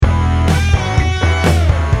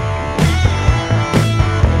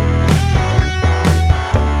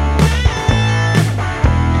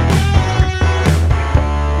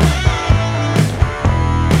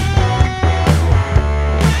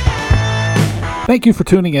Thank you for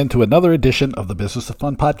tuning in to another edition of the Business of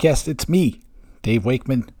Fun podcast. It's me, Dave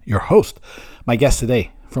Wakeman, your host. My guest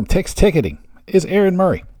today from Tix Ticketing is Erin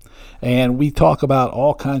Murray. And we talk about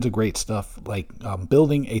all kinds of great stuff like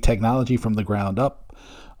building a technology from the ground up,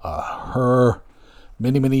 her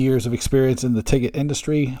many years of experience in the ticket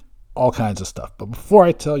industry, all kinds of stuff. But before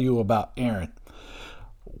I tell you about Erin,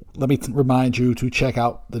 let me remind you to check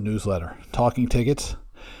out the newsletter, Talking Tickets,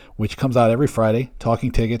 which comes out every Friday,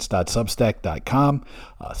 talkingtickets.substack.com.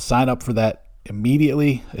 Sign up for that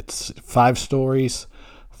immediately. It's 5 stories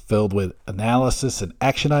filled with analysis and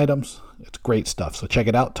action items. It's great stuff. So check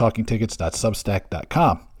it out,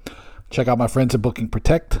 talkingtickets.substack.com. Check out my friends at Booking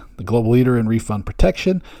Protect, the global leader in refund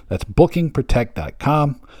protection. That's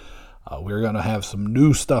bookingprotect.com. We're going to have some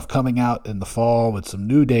new stuff coming out in the fall with some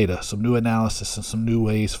new data, some new analysis, and some new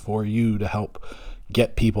ways for you to help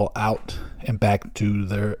get people out and back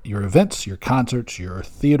to your events, your concerts, your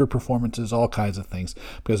theater performances, all kinds of things,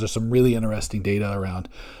 because there's some really interesting data around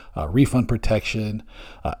refund protection,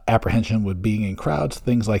 apprehension with being in crowds,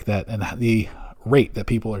 things like that, and the rate that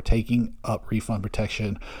people are taking up refund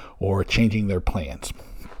protection or changing their plans.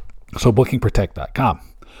 So bookingprotect.com.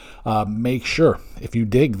 Make sure, if you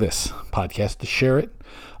dig this podcast, to share it.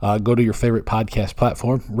 Go to your favorite podcast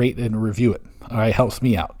platform, rate and review it. All right, helps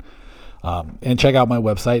me out. And check out my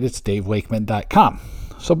website. It's davewakeman.com.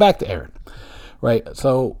 So back to Erin, right?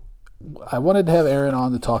 So I wanted to have Erin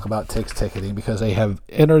on to talk about Tix Ticketing because they have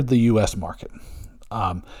entered the U.S. market.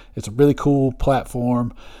 It's a really cool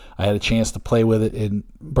platform. I had a chance to play with it in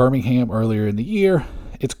Birmingham earlier in the year.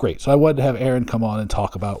 It's great. So I wanted to have Erin come on and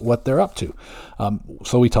talk about what they're up to.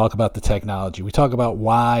 So we talk about the technology. We talk about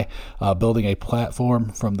why building a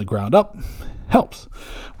platform from the ground up helps.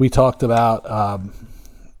 We talked about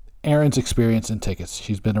Erin's experience in tickets.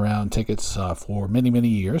 She's been around tickets for many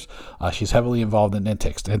years. She's heavily involved in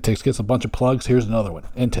Intix. Intix gets a bunch of plugs. Here's another one,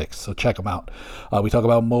 Intix, so check them out. We talk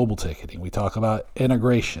about mobile ticketing. We talk about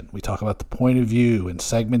integration. We talk about the point of view and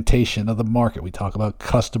segmentation of the market. We talk about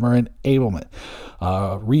customer enablement,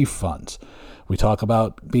 refunds. We talk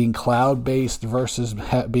about being cloud-based versus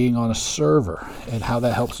being on a server and how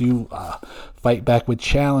that helps you fight back with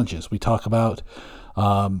challenges. We talk about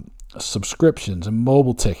subscriptions and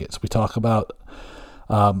mobile tickets. We talk about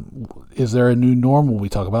is there a new normal? We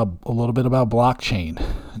talk about a little bit about blockchain,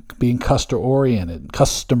 being customer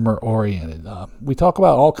oriented. We talk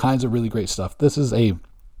about all kinds of really great stuff. This is a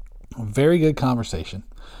very good conversation,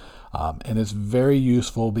 and it's very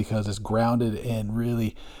useful because it's grounded in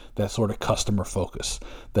really that sort of customer focus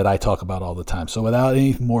that I talk about all the time. So without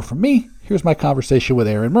anything more from me, here's my conversation with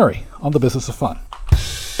Erin Murray on the Business of Fun.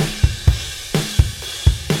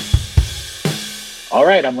 All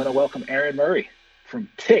right, I'm going to welcome Erin Murray from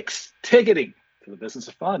Tix Ticketing to the Business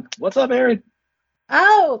of Fun. What's up, Erin?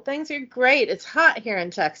 Oh, things are great. It's hot here in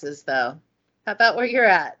Texas, though. How about where you're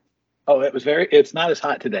at? Oh, it's not as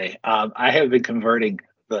hot today. I have been converting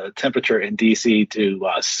the temperature in DC to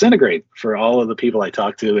centigrade for all of the people I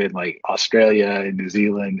talk to in like Australia and New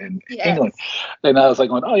Zealand and England. And I was like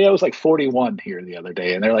going, oh yeah, it was like 41 here the other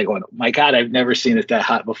day. And they're like going, my God, I've never seen it that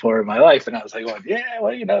hot before in my life. And I was like going, yeah,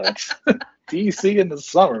 well, it's DC in the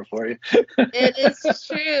summer for you. It is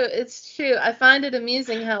true. It's true. I find it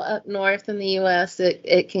amusing how up north in the U.S.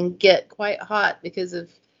 it can get quite hot because of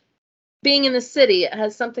being in the city. It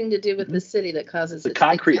has something to do with the city that causes the it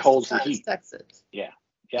concrete holds the heat. Texas. Yeah,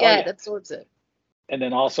 it absorbs it. And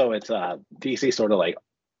then also it's DC sort of like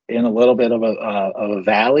in a little bit of a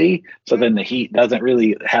valley, so then the heat doesn't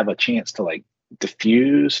really have a chance to like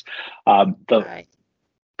diffuse.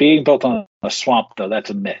 Being built on a swamp, though, that's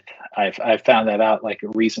a myth. I've found that out like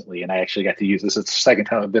recently, and I actually got to use this. It's the second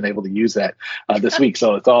time I've been able to use that this week,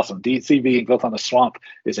 so it's awesome. DC being built on a swamp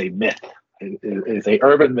is a myth. It's a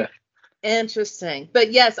urban myth. Interesting.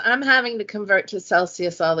 But yes, I'm having to convert to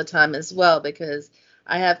Celsius all the time as well because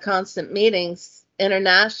I have constant meetings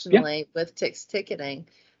internationally with Tix Ticketing.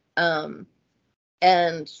 And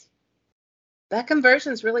that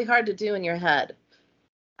conversion is really hard to do in your head.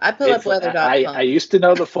 I pull up weather.com. I used to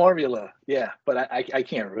know the formula, but I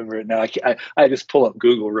can't remember it now. I just pull up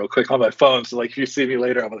Google real quick on my phone. So like if you see me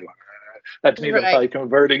later, I'm like, that means I'm probably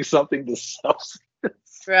converting something to Celsius.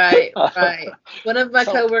 Right. One of my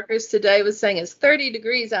coworkers today was saying it's 30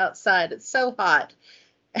 degrees outside. It's so hot.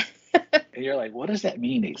 And you're like, what does that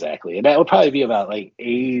mean exactly? And that would probably be about like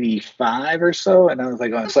 85 or so. And I was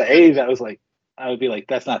like, so A, I would be like,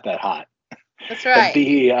 that's not that hot. That's right. And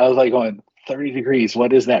B, I was like going, 30 degrees, what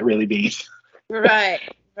does that really mean? Right.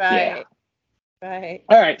 Right.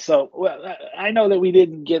 All right, so well, I know that we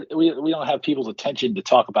don't have people's attention to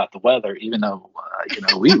talk about the weather, even though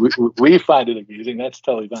we find it amusing. That's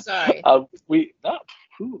totally fine. Sorry. We no,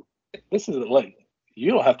 whew, this is like you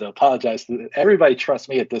don't have to apologize. Everybody trusts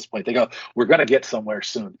me at this point. They go, we're going to get somewhere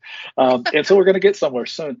soon, and so we're going to get somewhere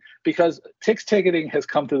soon because Tix ticketing has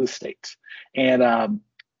come to the States, and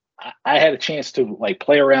I had a chance to like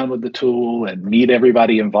play around with the tool and meet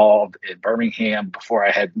everybody involved in Birmingham before I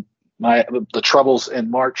had the troubles in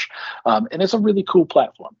March, and it's a really cool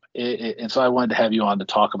platform. And so I wanted to have you on to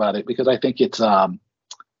talk about it because I think it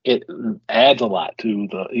adds a lot to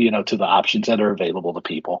to the options that are available to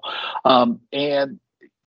people, and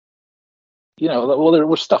well, there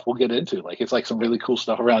was stuff we'll get into. Like it's like some really cool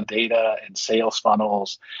stuff around data and sales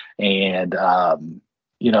funnels, and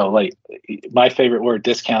like my favorite word,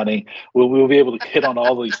 discounting. We'll be able to hit on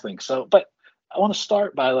all these things. So, but I want to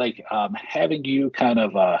start by like having you kind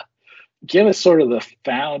of give us sort of the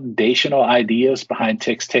foundational ideas behind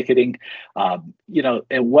Tix ticketing, and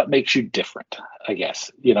what makes you different. I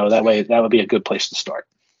guess that way that would be a good place to start.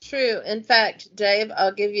 True. In fact, Dave,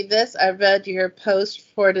 I'll give you this. I read your post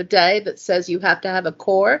for today that says you have to have a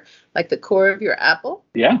core, like the core of your Apple.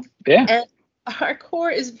 Yeah, yeah. And our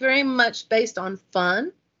core is very much based on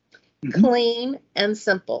fun, Mm-hmm. clean, and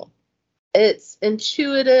simple. It's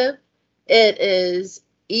intuitive. It is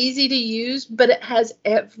easy to use, but it has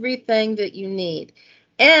everything that you need.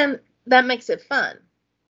 And that makes it fun.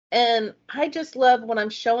 And I just love when I'm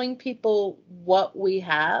showing people what we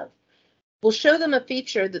have. We'll show them a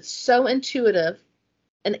feature that's so intuitive,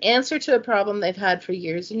 an answer to a problem they've had for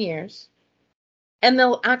years and years, and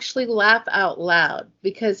they'll actually laugh out loud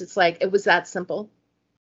because it's like, it was that simple.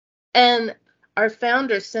 And our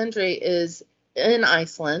founder, Sindri, is in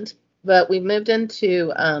Iceland, but we've moved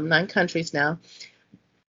into 9 countries now.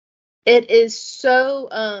 It is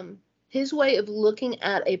so, his way of looking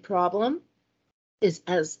at a problem is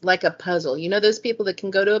as like a puzzle. You know, those people that can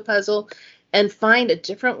go to a puzzle and find a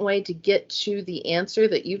different way to get to the answer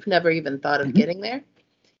that you've never even thought of Mm-hmm. getting there.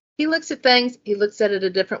 He looks at things, he looks at it a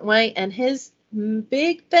different way. And his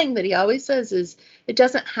big thing that he always says is it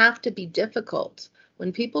doesn't have to be difficult.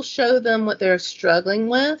 When people show them what they're struggling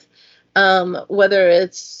with, whether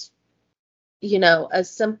it's, a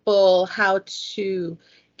simple how to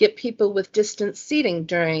get people with distance seating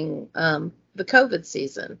during the COVID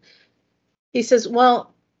season. He says,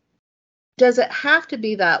 well, does it have to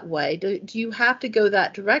be that way? Do you have to go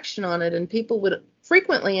that direction on it? And people would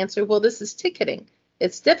frequently answer, well, this is ticketing.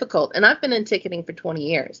 It's difficult. And I've been in ticketing for 20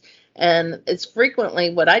 years. And it's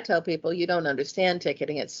frequently what I tell people, you don't understand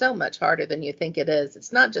ticketing. It's so much harder than you think it is.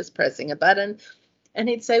 It's not just pressing a button. And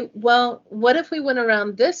he'd say, well, what if we went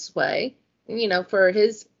around this way?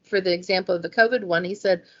 For the example of the COVID one, he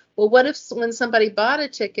said, well, what if when somebody bought a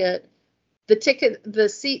ticket, the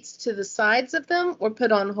seats to the sides of them were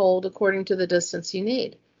put on hold according to the distance you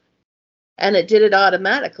need. And it did it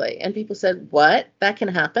automatically. And people said, what? That can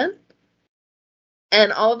happen?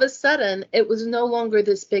 And all of a sudden, it was no longer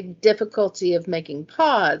this big difficulty of making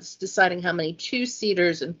pods, deciding how many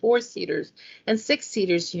 2-seaters and 4-seaters and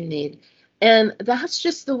 6-seaters you need. And that's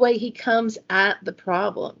just the way he comes at the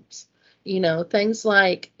problems. Things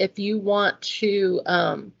like if you want to,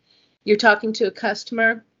 you're talking to a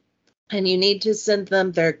customer, and you need to send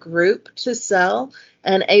them their group to sell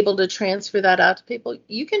and able to transfer that out to people,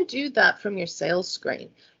 you can do that from your sales screen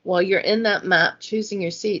while you're in that map choosing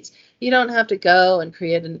your seats. You don't have to go and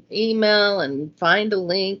create an email and find a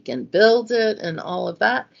link and build it and all of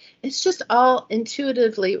that. It's just all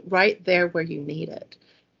intuitively right there where you need it.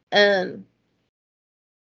 And,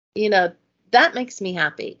 that makes me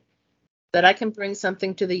happy. That I can bring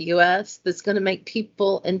something to the U.S. that's going to make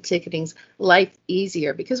people in ticketing's life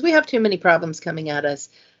easier, because we have too many problems coming at us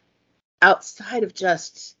outside of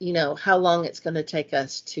just, how long it's going to take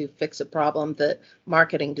us to fix a problem that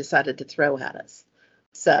marketing decided to throw at us.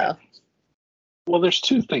 So. Well, there's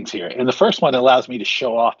 2 things here. And the first one allows me to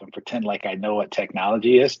show off and pretend like I know what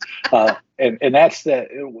technology is. And that's the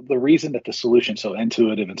reason that the solution's so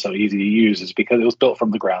intuitive and so easy to use is because it was built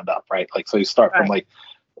from the ground up, right? Like, so you start from like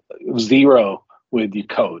zero with your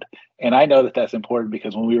code. And I know that that's important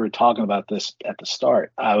because when we were talking about this at the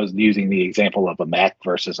start, I was using the example of a Mac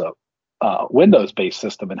versus a Windows-based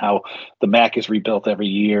system and how the Mac is rebuilt every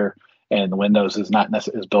year and the Windows is not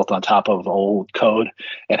necessarily built on top of old code,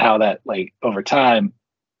 and how that like over time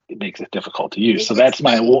it makes it difficult to use. So that's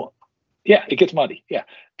it gets muddy. Yeah,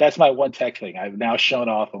 that's my one tech thing. I've now shown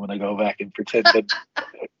off. I'm going to go back and pretend to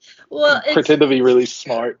be really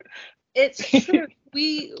smart. It's true.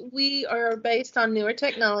 We are based on newer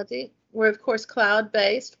technology. We're of course cloud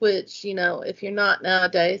based, which if you're not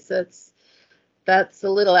nowadays, that's that's a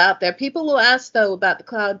little out there. People will ask though about the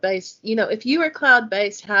cloud-based, if you are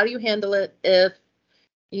cloud-based, how do you handle it if,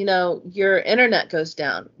 your internet goes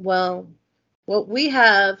down? Well, what we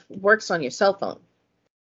have works on your cell phone.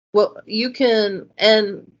 Well, you can,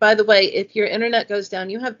 and by the way, if your internet goes down,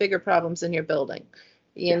 you have bigger problems in your building,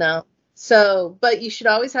 So, but you should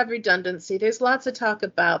always have redundancy. There's lots of talk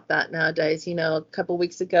about that nowadays. A couple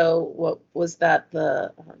weeks ago, what was that?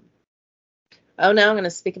 Now I'm going to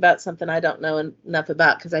speak about something I don't know enough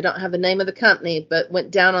about because I don't have the name of the company, but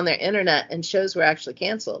went down on their internet and shows were actually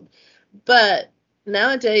canceled. But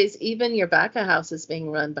nowadays, even your back of house is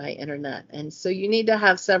being run by internet. And so you need to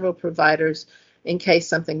have several providers in case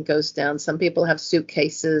something goes down. Some people have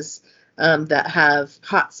suitcases that have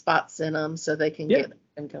hotspots in them so they can get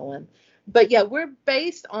and going. But yeah, we're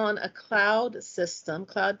based on a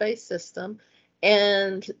cloud-based system,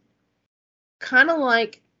 and kind of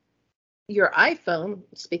like your iPhone,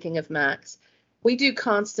 speaking of Macs, we do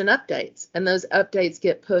constant updates, and those updates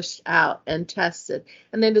get pushed out and tested.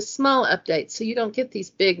 And they're the small updates, so you don't get these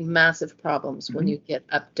big, massive problems when you get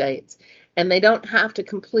updates. And they don't have to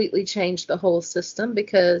completely change the whole system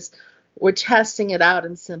because we're testing it out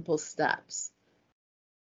in simple steps.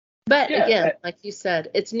 But again, like you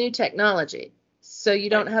said, it's new technology. So you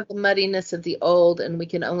don't have the muddiness of the old, and we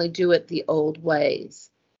can only do it the old ways.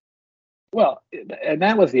 Well, and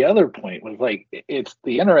that was the other point, was like, it's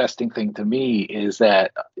the interesting thing to me is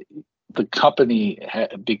that the company,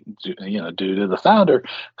 due to the founder,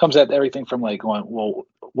 comes at everything from like going, well,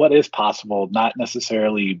 what is possible, not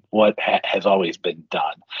necessarily what has always been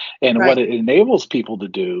done. And what it enables people to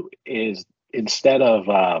do is, instead of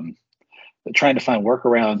trying to find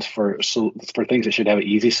workarounds for things that should have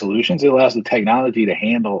easy solutions, it allows the technology to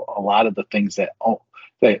handle a lot of the things that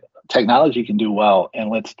technology can do well, and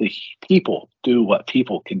lets the people do what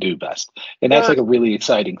people can do best. And that's like a really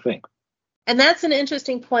exciting thing. And that's an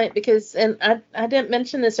interesting point because, and I didn't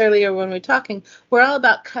mention this earlier when we were talking, we're all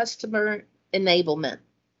about customer enablement.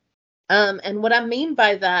 And what I mean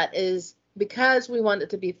by that is, because we want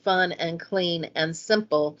it to be fun and clean and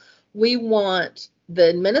simple, we want the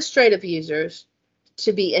administrative users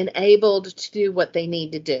to be enabled to do what they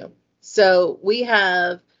need to do. So we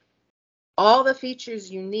have all the features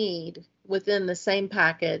you need within the same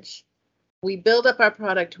package. We build up our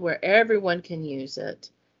product to where everyone can use it.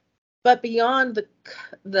 But beyond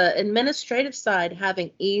the administrative side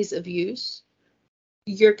having ease of use,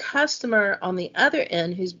 your customer on the other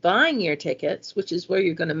end who's buying your tickets, which is where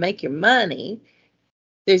you're going to make your money,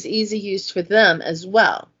 there's easy use for them as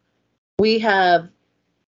well. We have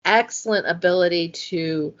excellent ability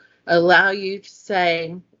to allow you to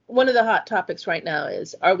say, one of the hot topics right now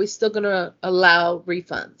is, are we still going to allow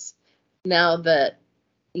refunds now that,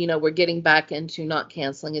 we're getting back into not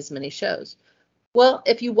canceling as many shows? Well,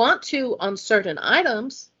 if you want to on certain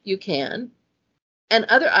items, you can. And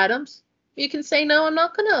other items, you can say, no, I'm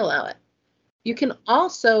not going to allow it. You can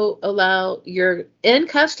also allow your end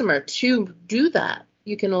customer to do that.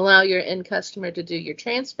 You can allow your end customer to do your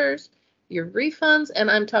transfers, your refunds,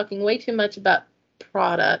 and I'm talking way too much about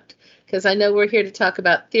product because I know we're here to talk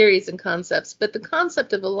about theories and concepts, but the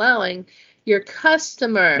concept of allowing your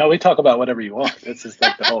customer... No, we talk about whatever you want. This is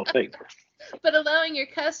like the whole thing. But allowing your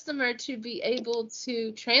customer to be able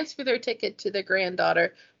to transfer their ticket to their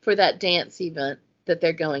granddaughter for that dance event that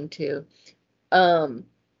they're going to. And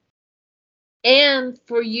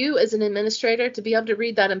for you as an administrator to be able to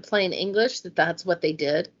read that in plain English, that's what they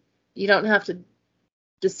did. You don't have to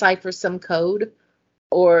decipher some code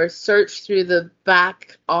or search through the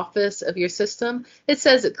back office of your system. It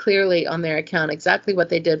says it clearly on their account exactly what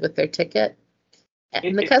they did with their ticket.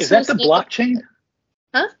 And the is that the blockchain?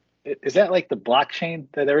 Huh? Is that like the blockchain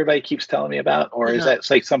that everybody keeps telling me about, or is that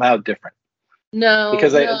like somehow different? No,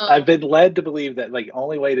 because I've been led to believe that like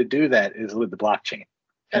only way to do that is with the blockchain.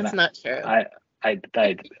 That's not true.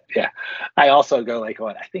 I also go like,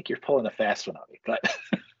 I think you're pulling a fast one on me, but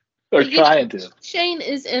or trying to. Blockchain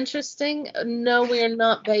is interesting. No, we are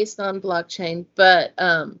not based on blockchain, but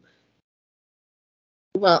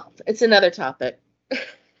well, it's another topic.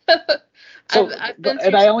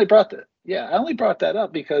 I only brought that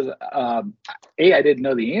up because A, I didn't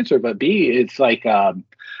know the answer, but B, it's like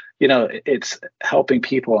it's helping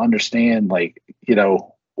people understand like,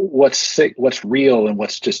 what's real and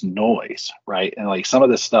what's just noise, right? And like some of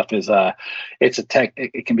this stuff is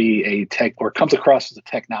it can be a tech, or comes across as a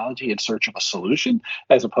technology in search of a solution,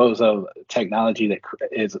 as opposed to technology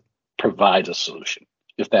that provides a solution,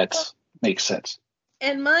 if that makes sense.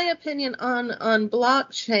 In my opinion on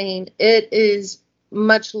blockchain, it is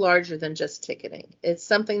much larger than just ticketing. It's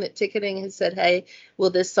something that ticketing has said, hey, will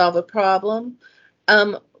this solve a problem?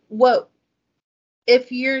 What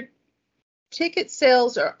if your ticket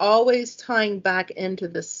sales are always tying back into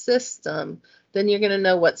the system, then you're going to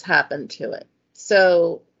know what's happened to it.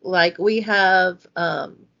 So, like, we have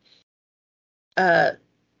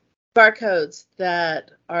barcodes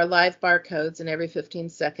that are live barcodes, and every 15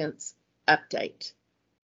 seconds update.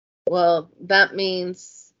 Well, that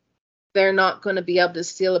means they're not going to be able to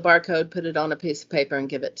steal a barcode, put it on a piece of paper, and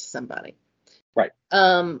give it to somebody. Right.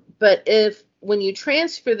 But if when you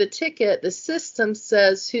transfer the ticket, the system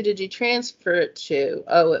says, who did you transfer it to?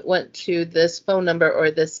 Oh, it went to this phone number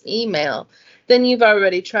or this email. Then you've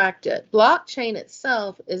already tracked it. Blockchain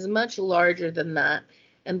itself is much larger than that.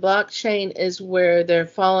 And blockchain is where they're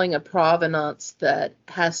following a provenance that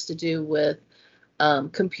has to do with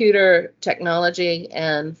computer technology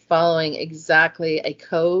and following exactly a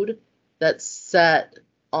code that's set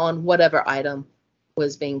on whatever item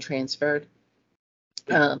was being transferred.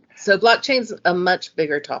 So blockchain's a much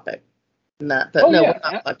bigger topic than that, but no, we're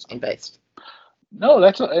not blockchain based. No,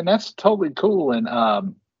 that's totally cool, and I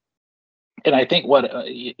think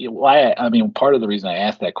why part of the reason I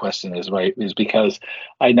asked that question is because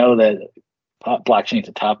I know that blockchain's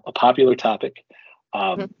a popular topic.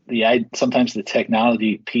 Sometimes the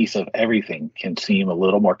technology piece of everything can seem a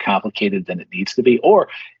little more complicated than it needs to be, or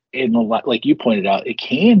like you pointed out, it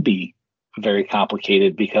can be very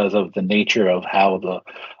complicated because of the nature of how the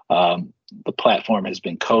platform has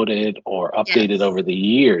been coded or updated over the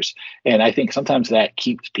years. And I think sometimes that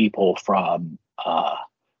keeps people from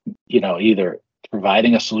either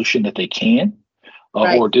providing a solution that they can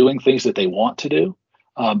or doing things that they want to do,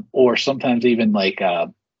 or sometimes even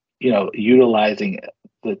utilizing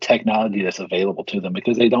the technology that's available to them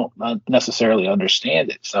because they don't necessarily understand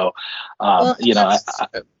it. So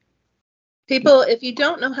people, if you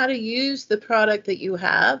don't know how to use the product that you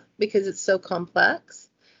have because it's so complex,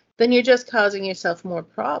 then you're just causing yourself more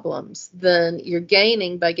problems than you're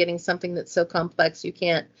gaining by getting something that's so complex you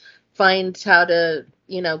can't find how to,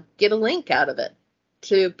 get a link out of it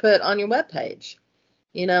to put on your webpage.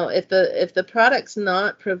 If the product's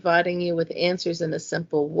not providing you with answers in a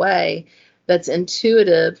simple way that's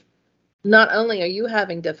intuitive, not only are you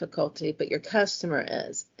having difficulty, but your customer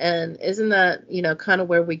is. And isn't that, kind of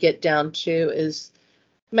where we get down to is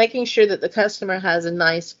making sure that the customer has a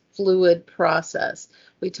nice fluid process.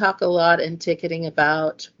 We talk a lot in ticketing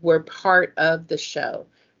about we're part of the show,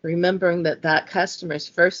 remembering that customer's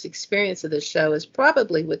first experience of the show is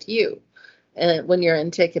probably with you. And when you're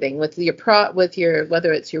in ticketing with your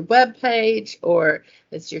whether it's your web page or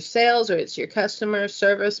it's your sales or it's your customer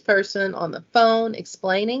service person on the phone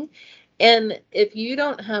explaining. And if you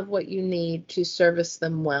don't have what you need to service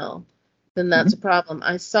them well, then that's a problem.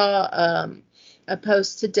 I saw a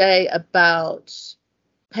post today about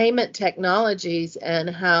payment technologies and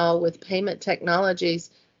how with payment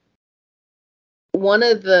technologies, one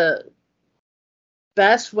of the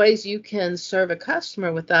best ways you can serve a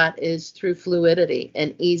customer with that is through fluidity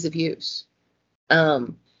and ease of use.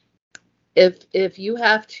 If you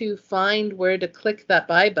have to find where to click that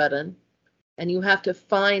buy button, and you have to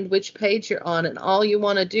find which page you're on, and all you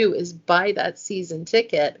want to do is buy that season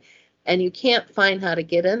ticket, and you can't find how to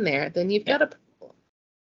get in there, then you've got a problem.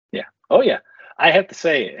 Yeah. Oh, yeah. I have to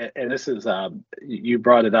say, and this is, you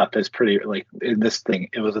brought it up as pretty, in this thing,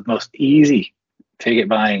 it was the most easy ticket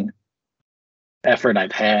buying effort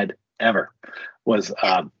I've had ever was,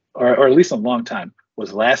 or at least a long time,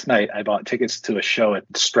 was last night I bought tickets to a show at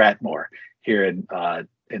Stratmore here in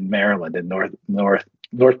Maryland, in North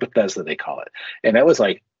Bethesda, they call it. And it was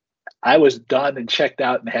like, I was done and checked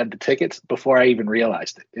out and had the tickets before I even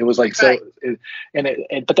realized it. It was like, but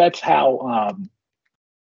that's how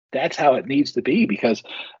it needs to be because,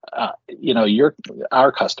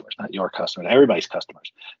 our customers, not your customers, everybody's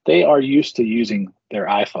customers, they are used to using their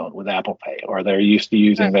iPhone with Apple Pay, or they're used to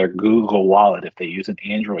using their Google Wallet if they use an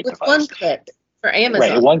Android with device. One click. For Amazon.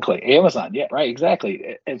 Right, one click. Amazon, yeah, right,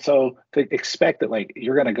 exactly. And so to expect that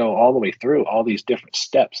you're going to go all the way through all these different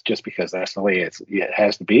steps just because that's the way it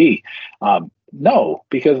has to be. No,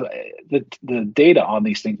 because the data on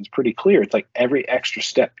these things is pretty clear. It's like every extra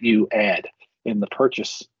step you add in the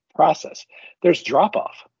purchase process, there's drop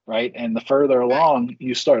off, right? And the further along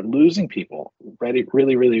you start losing people, really,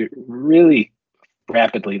 really, really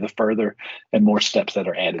rapidly, the further and more steps that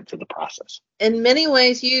are added to the process. In many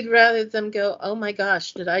ways, you'd rather them go, oh my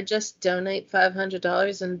gosh, did I just donate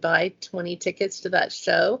 $500 and buy 20 tickets to that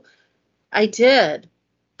show? I did.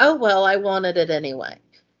 Oh, well, I wanted it anyway,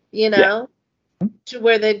 to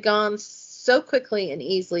where they've gone so quickly and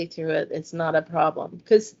easily through it. It's not a problem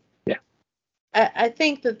because I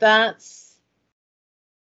think that's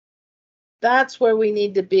where we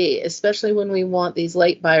need to be, especially when we want these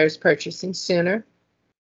late buyers purchasing sooner.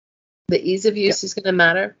 The ease of use is going to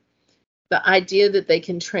matter. The idea that they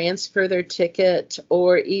can transfer their ticket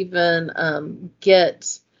or even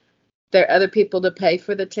get their other people to pay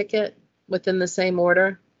for the ticket within the same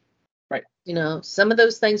order. Right. You know, some of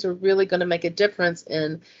those things are really going to make a difference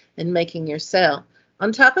in making your sale.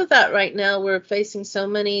 On top of that, right now, we're facing so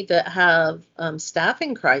many that have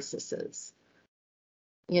staffing crises,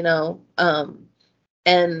 you know,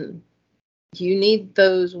 and you need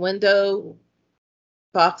those window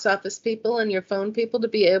box office people and your phone people to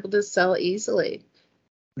be able to sell easily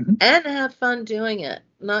and have fun doing it,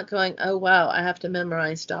 not going, oh, wow, I have to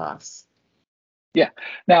memorize DOS. Yeah.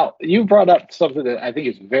 Now, you brought up something that I think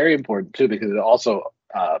is very important, too, because it also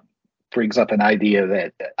brings up an idea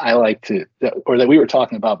that I like to, or that we were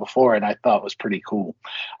talking about before, and I thought was pretty cool.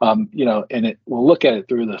 You know, and we'll look at it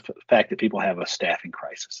through the fact that people have a staffing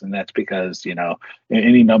crisis, and that's because, you know,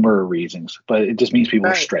 any number of reasons, but it just means people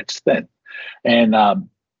are stretched thin. And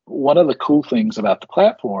one of the cool things about the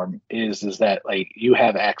platform is that, like, you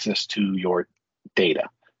have access to your data,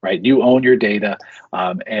 right? You own your data,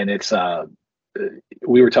 and it's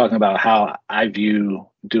we were talking about how I view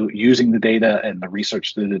using the data and the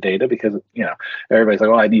research through the data, because, you know, everybody's like,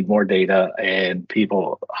 oh, I need more data, and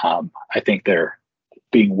people, I think they're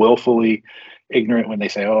being willfully ignorant when they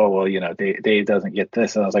say, oh, well, you know, Dave doesn't get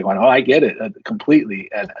this. And I was like, well, oh, I get it completely.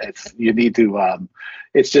 And you need to,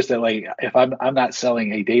 it's just that, like, if I'm not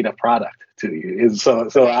selling a data product to you, and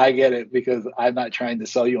so I get it, because I'm not trying to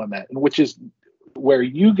sell you on that, which is where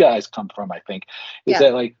you guys come from, I think, is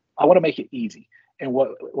that, like, I want to make it easy. And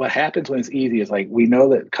what happens when it's easy is, like, we know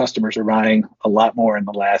that customers are buying a lot more in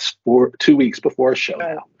the last 2 weeks before a show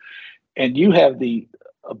now. And you have the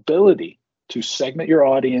ability to segment your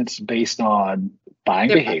audience based on buying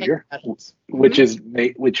behavior,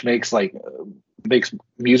 which makes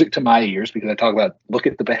music to my ears, because I talk about, look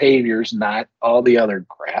at the behaviors, not all the other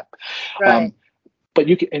crap. Right. But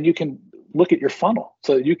you can look at your funnel,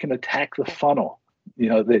 so you can attack the funnel, you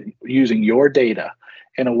know, that using your data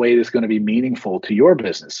in a way that's going to be meaningful to your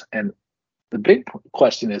business. And the big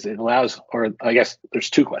question is, it allows, or I guess there's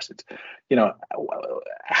two questions, you know,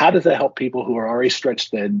 how does that help people who are already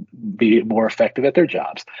stretched thin be more effective at their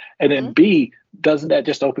jobs? And then B, doesn't that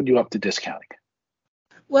just open you up to discounting?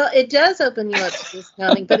 Well, it does open you up to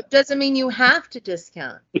discounting, but it doesn't mean you have to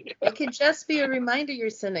discount. It could just be a reminder you're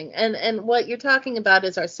sending. And what you're talking about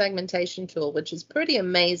is our segmentation tool, which is pretty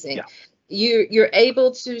amazing. Yeah. You're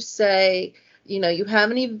able to say, you know, you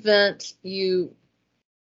have an event, the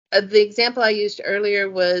example I used earlier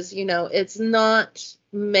was, you know, it's not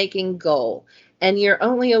making goal, and you're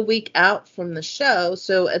only a week out from the show.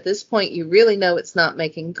 So at this point, you really know it's not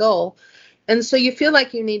making goal. And so you feel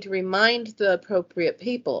like you need to remind the appropriate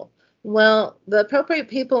people. Well, the appropriate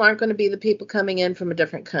people aren't going to be the people coming in from a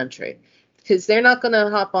different country, because they're not going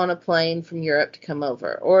to hop on a plane from Europe to come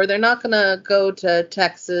over, or they're not going to go to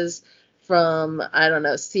Texas from, I don't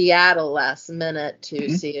know, Seattle last minute to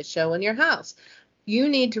see a show in your house. You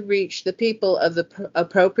need to reach the people of the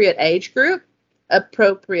appropriate age group,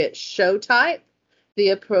 appropriate show type, the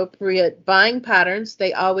appropriate buying patterns.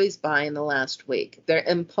 They always buy in the last week. They're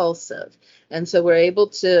impulsive. And so we're able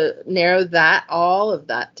to narrow all of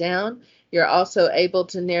that down. You're also able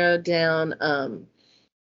to narrow down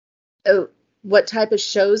what type of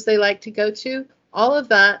shows they like to go to. All of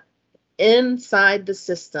that inside the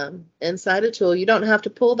system, inside a tool. You don't have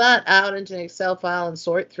to pull that out into an Excel file and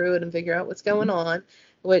sort through it and figure out what's going on,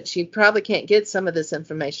 which you probably can't get some of this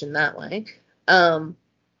information that way.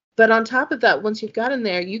 But on top of that, once you've got in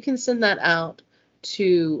there, you can send that out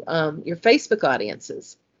to your Facebook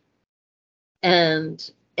audiences and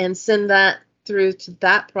send that through to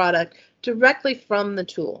that product directly from the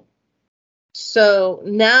tool. So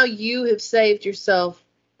now you have saved yourself,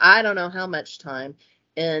 I don't know how much time,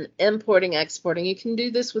 in importing, exporting. You can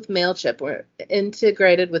do this with MailChimp. We're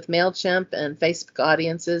integrated with MailChimp and Facebook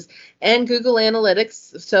audiences and Google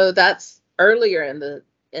Analytics. So that's earlier in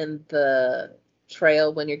the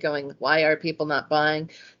trail when you're going, why are people not buying?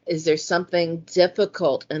 Is there something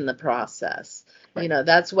difficult in the process? Right. You know,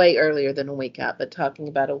 that's way earlier than a week out, but talking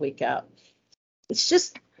about a week out. It's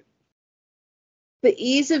just the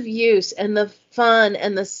ease of use and the fun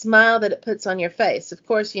and the smile that it puts on your face. Of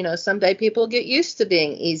course, you know, someday people get used to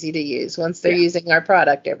being easy to use once they're using our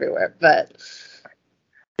product everywhere. But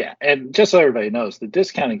yeah, and just so everybody knows, the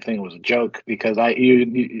discounting thing was a joke, because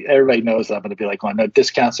everybody knows I'm going to be like, well, no,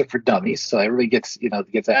 discounts are for dummies, so everybody gets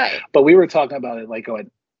that. Right. But we were talking about it like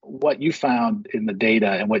going, what you found in the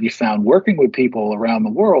data and what you found working with people around the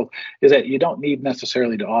world is that you don't need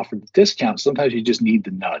necessarily to offer the discount. Sometimes you just need the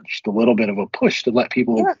nudge, the little bit of a push to let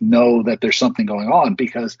people know that there's something going on.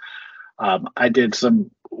 Because I did some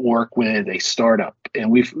work with a startup,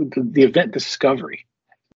 and the event discovery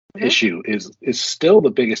issue is still the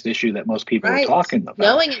biggest issue that most people are Right. talking about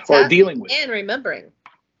Knowing it's or happening dealing with. and remembering.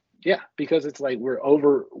 Yeah, because it's like we're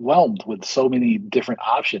overwhelmed with so many different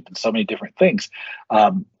options and so many different things.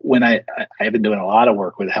 When I've been doing a lot of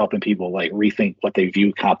work with helping people like rethink what they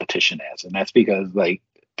view competition as, and that's because like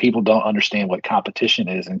people don't understand what competition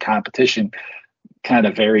is, and competition kind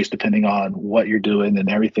of varies depending on what you're doing and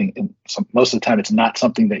everything. And most of the time, it's not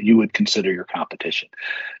something that you would consider your competition.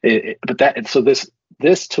 So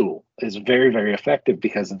this tool is very, very effective,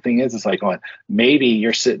 because the thing is, it's like going, maybe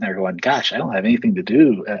you're sitting there going, gosh, I don't have anything to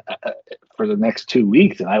do for the next 2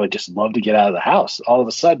 weeks, and I would just love to get out of the house. All of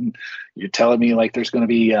a sudden, you're telling me like there's going to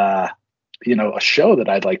be a show that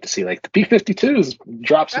I'd like to see, like the B-52s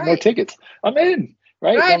drop some more tickets. I'm in,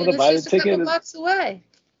 right? Right, I'm and going to it's buy the just a ticket. couple blocks away.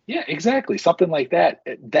 Yeah, exactly. Something like that.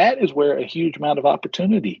 That is where a huge amount of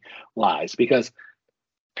opportunity lies, because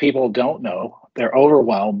people don't know. They're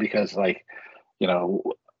overwhelmed because, like,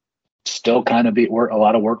 still kind of a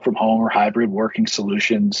lot of work from home or hybrid working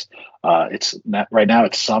solutions. It's not right now,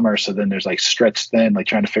 it's summer. So then there's like stretched thin, like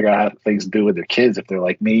trying to figure out how things to do with their kids. If they're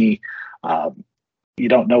like me, you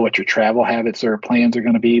don't know what your travel habits or plans are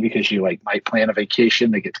going to be, because you like might plan a vacation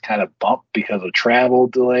that gets kind of bumped because of travel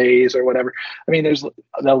delays or whatever. I mean, there's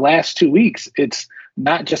the last 2 weeks. It's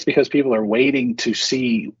not just because people are waiting to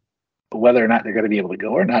see whether or not they're going to be able to go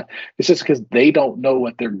or not. It's just because they don't know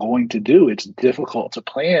what they're going to do. It's difficult to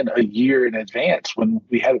plan a year in advance when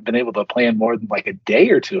we haven't been able to plan more than like a day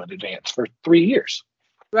or two in advance for 3 years.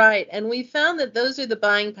 Right. And we found that those are the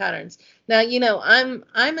buying patterns. Now,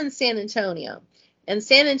 I'm in San Antonio, and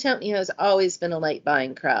San Antonio has always been a late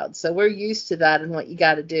buying crowd. So we're used to that and what you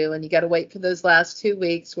got to do. And you got to wait for those last 2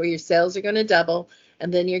 weeks where your sales are going to double,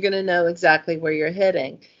 and then you're going to know exactly where you're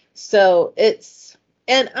hitting. So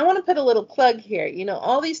and I want to put a little plug here.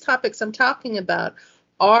 All these topics I'm talking about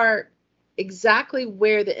are exactly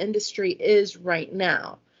where the industry is right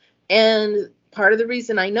now. And part of the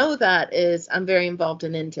reason I know that is I'm very involved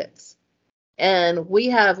in NTICS. And we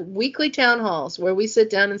have weekly town halls where we sit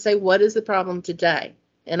down and say, what is the problem today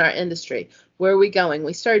in our industry? Where are we going?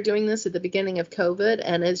 We started doing this at the beginning of COVID,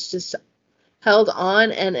 and it's just held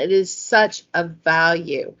on, and it is such a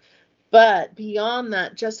value. But beyond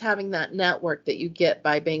that, just having that network that you get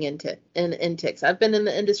by being in NTICS. I've been in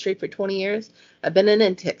the industry for 20 years. I've been in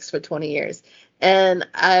NTICS for 20 years. And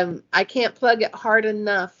I can't plug it hard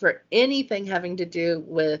enough for anything having to do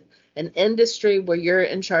with an industry where you're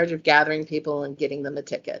in charge of gathering people and getting them a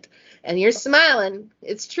ticket. And you're smiling.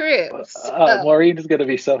 It's true. Maureen is going to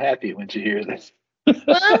be so happy when she hears this.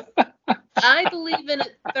 Well, I believe in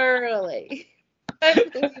it thoroughly. And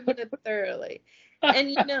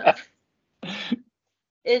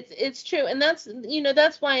it's true. And that's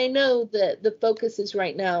why I know that the focuses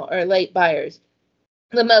right now are late buyers,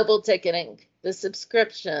 the mobile ticketing, the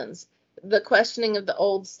subscriptions, the questioning of the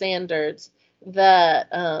old standards, that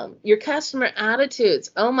your customer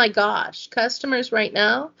attitudes. Oh my gosh, customers right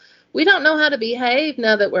now, we don't know how to behave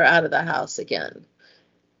now that we're out of the house again.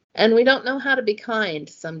 And we don't know how to be kind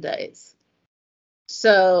some days.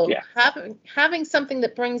 So yeah. having something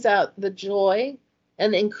that brings out the joy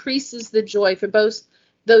and increases the joy for both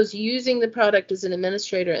those using the product as an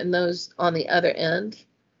administrator and those on the other end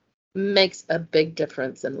makes a big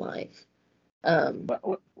difference in life.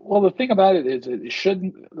 Well, the thing about it is,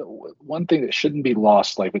 one thing that shouldn't be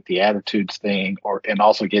lost, like with the attitudes thing, and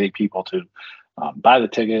also getting people to buy the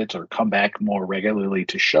tickets or come back more regularly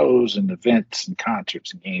to shows and events and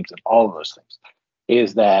concerts and games and all of those things,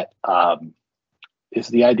 is that is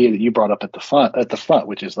the idea that you brought up at the front,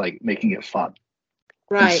 which is like making it fun,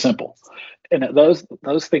 right, and simple. And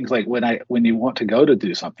those things, like when you want to go to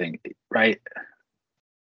do something, right,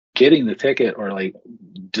 getting the ticket or like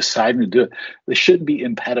deciding to do it, there shouldn't be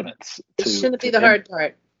impediments. It shouldn't be the hard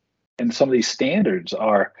part. And some of these standards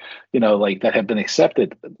are, like that have been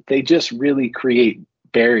accepted. They just really create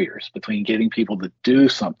barriers between getting people to do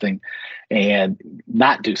something and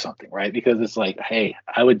not do something, right? Because it's like, hey,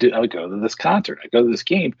 I would go to this concert, I go to this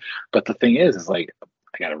game, but the thing is like,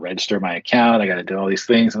 I got to register my account, I got to do all these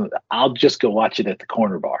things, and I'll just go watch it at the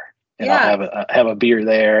corner bar. And I'll have a beer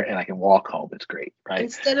there, and I can walk home. It's great, right?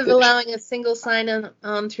 Instead of allowing a single sign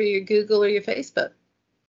on through your Google or your Facebook.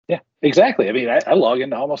 Yeah, exactly. I mean, I log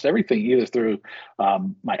into almost everything either through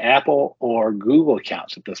my Apple or Google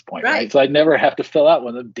accounts at this point, right? So I never have to fill out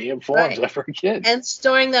one of the damn forms ever again. And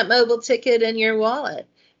storing that mobile ticket in your wallet.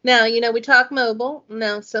 Now, we talk mobile.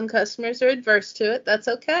 Now, some customers are adverse to it. That's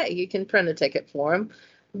okay. You can print a ticket for them.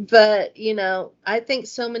 But, I think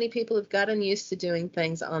so many people have gotten used to doing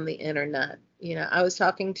things on the internet. I was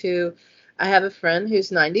talking to I have a friend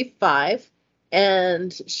who's 95,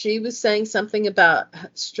 and she was saying something about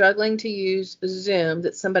struggling to use Zoom,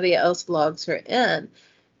 that somebody else logs her in,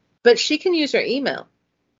 but she can use her email.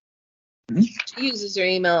 Mhm. She uses her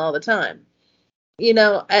email all the time. And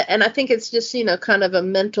I think it's just, kind of a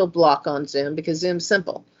mental block on Zoom because Zoom's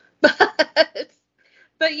simple.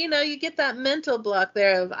 But you get that mental block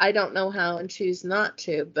there of I don't know how and choose not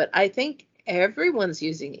to. But I think everyone's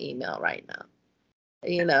using email right now.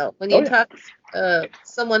 When you Oh, yeah. talk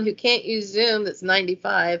someone who can't use Zoom that's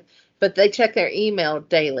 95, but they check their email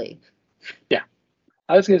daily. Yeah.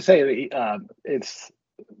 I was going to say it's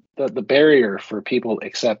the barrier for people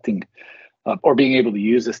accepting or being able to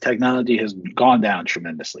use this technology has gone down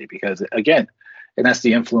tremendously because, again, and that's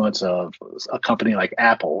the influence of a company like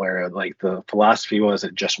Apple, where like the philosophy was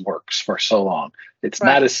it just works for so long. It's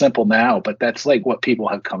Right. not as simple now, but that's like what people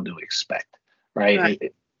have come to expect, right?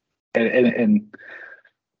 Right. And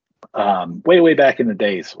way back in the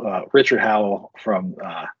days, Richard Howell from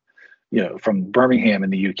Birmingham in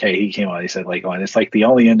the UK, he came on. He said, like, it's like the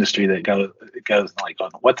only industry that goes like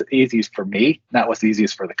on what's easiest for me, not what's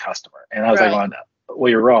easiest for the customer. And I was Right. like, well,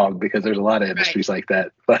 you're wrong because there's a lot of industries like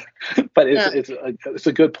that. But it's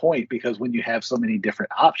a good point because when you have so many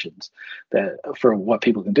different options that for what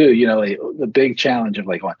people can do, like, the big challenge of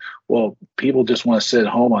like, well, people just want to sit at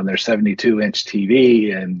home on their 72-inch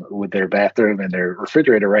TV and with their bathroom and their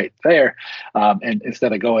refrigerator right there, and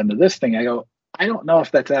instead of going to this thing, I don't know if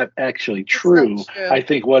that's actually true. I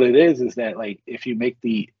think what it is that, like, if you make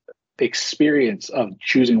the experience of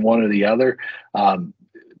choosing one or the other,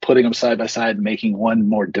 putting them side by side and making one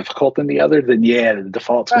more difficult than the other, then the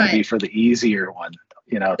default's going to be for the easier one.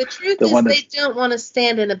 The truth is they don't want to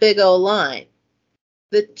stand in a big old line.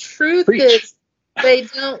 The truth is they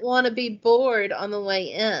don't want to be bored on the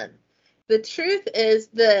way in. The truth is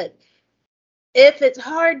that if it's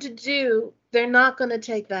hard to do, they're not going to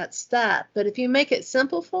take that step. But if you make it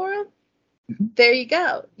simple for them, there you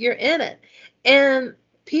go. You're in it. And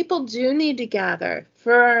people do need to gather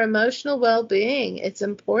for our emotional well-being. It's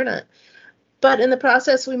important. But in the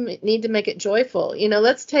process, we need to make it joyful.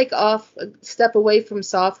 Let's take off a step away from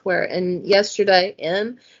software. And yesterday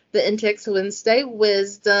in the Intix Wednesday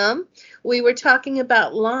Wisdom, we were talking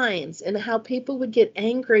about lines and how people would get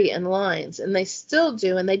angry in lines, and they still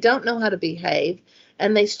do, and they don't know how to behave,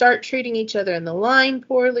 and they start treating each other in the line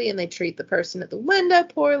poorly, and they treat the person at the window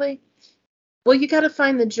poorly. Well, you got to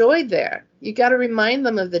find the joy there. You got to remind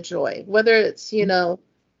them of the joy, whether it's,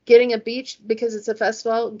 getting a beach because it's a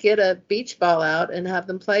festival, get a beach ball out and have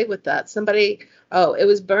them play with that. It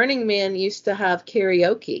was Burning Man used to have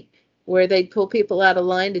karaoke where they'd pull people out of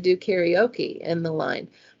line to do karaoke in the line.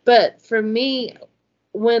 But for me,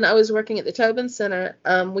 when I was working at the Tobin Center,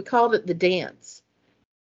 we called it the dance.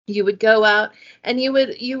 You would go out and you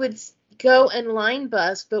would go and line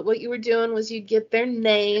bus, but what you were doing was you'd get their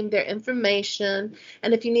name, their information,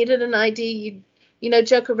 and if you needed an ID, you'd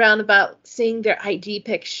joke around about seeing their ID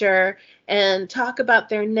picture and talk about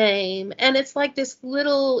their name. And it's like this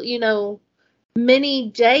little, mini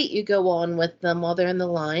date you go on with them while they're in the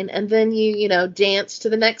line. And then you dance to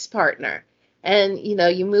the next partner. And,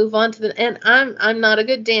 you move on to and I'm not a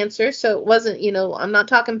good dancer. So it wasn't, I'm not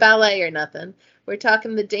talking ballet or nothing. We're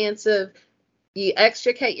talking the dance of you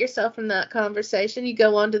extricate yourself from that conversation. You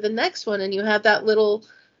go on to the next one and you have that little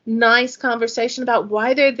nice conversation about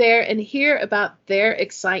why they're there and hear about their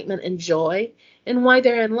excitement and joy and why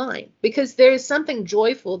they're in line, because there's something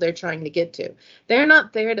joyful they're trying to get to. They're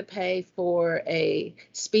not there to pay for a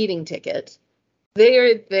speeding ticket.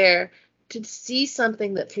 They're there to see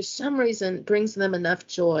something that for some reason brings them enough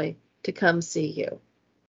joy to come see you.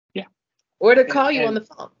 Yeah. Or to call you on the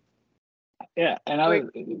phone. Yeah. And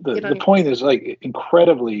the point is like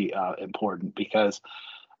incredibly important because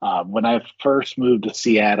when I first moved to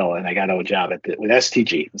Seattle and I got a job with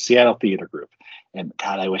STG, the Seattle Theater Group, and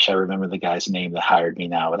God, I wish I remember the guy's name that hired me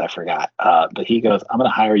now, but I forgot. But he goes, "I'm going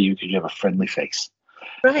to hire you because you have a friendly face."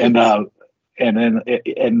 Right. And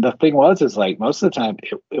then the thing is like most of the time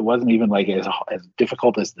it wasn't even like as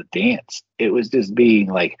difficult as the dance. It was just being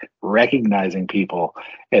like recognizing people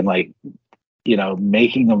and like,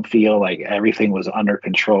 making them feel like everything was under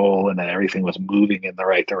control and that everything was moving in the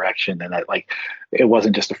right direction. And that like, it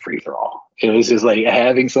wasn't just a free for all. It was just like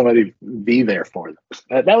having somebody be there for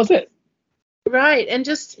them. That was it. Right. And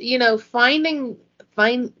just, to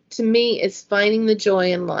me, it's finding the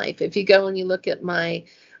joy in life. If you go and you look at my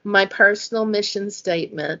personal mission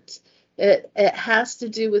statement, it has to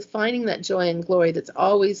do with finding that joy and glory that's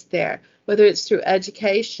always there, whether it's through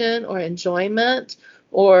education or enjoyment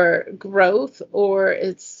or growth, or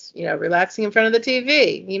it's, relaxing in front of the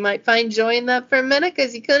TV. You might find joy in that for a minute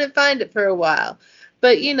because you couldn't find it for a while.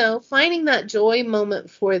 But, finding that joy moment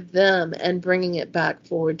for them and bringing it back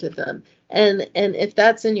forward to them. And if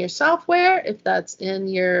that's in your software, if that's in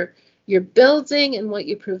your building and what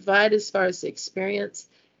you provide as far as the experience,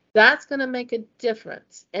 that's going to make a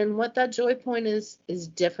difference. And what that joy point is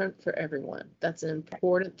different for everyone. That's an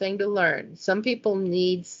important thing to learn. Some people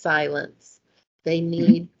need silence. They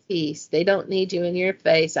need peace. They don't need you in your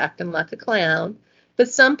face acting like a clown. But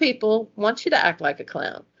some people want you to act like a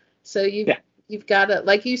clown. So you've got to,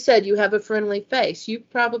 like you said, you have a friendly face. You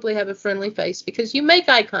probably have a friendly face because you make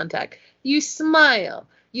eye contact. You smile.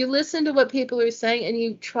 You listen to what people are saying, and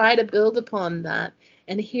you try to build upon that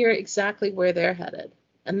and hear exactly where they're headed.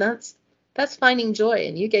 And that's finding joy.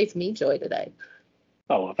 And you gave me joy today.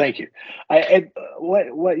 Oh, well, thank you. I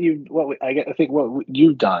think what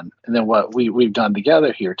you've done, and then what we've done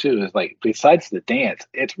together here too, is like, besides the dance,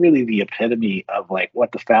 it's really the epitome of like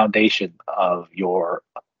what the foundation of your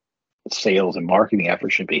sales and marketing effort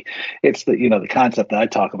should be. It's the concept that I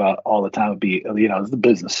talk about all the time would be, it's the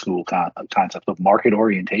business school concept of market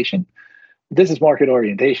orientation. This is market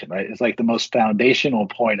orientation, right? It's like the most foundational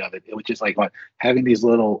point of it, which is like having these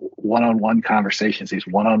little one-on-one conversations, these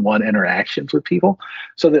one-on-one interactions with people,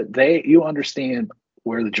 so that you understand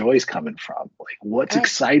where the joy is coming from. Like, what's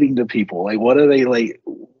exciting to people? Like, what are they like?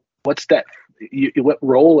 What's that? What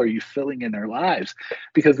role are you filling in their lives?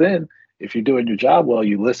 Because then, if you're doing your job well,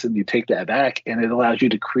 you listen, you take that back, and it allows you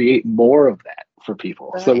to create more of that for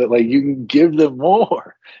people, so that like you can give them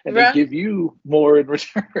more, and they give you more in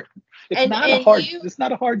return. It's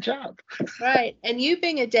not a hard job. Right. And you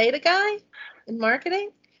being a data guy in marketing,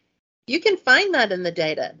 you can find that in the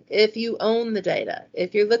data if you own the data.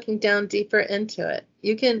 If you're looking down deeper into it,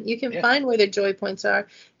 you can find where the joy points are,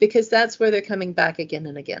 because that's where they're coming back again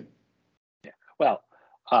and again. Yeah. Well,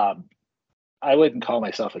 I wouldn't call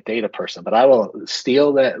myself a data person, but I will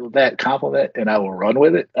steal that compliment and I will run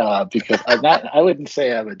with it, because I wouldn't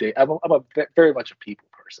say I'm a data. I'm very much a people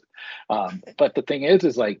person. But the thing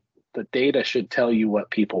is like, the data should tell you what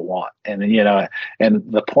people want. And then, and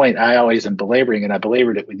the point I always am belaboring, and I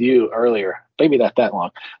belabored it with you earlier, maybe not that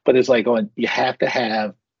long, but it's like you have to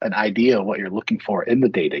have an idea of what you're looking for in the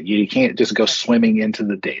data. You can't just go swimming into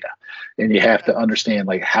the data, and you have to understand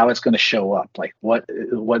like how it's going to show up, like what's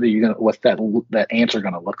that answer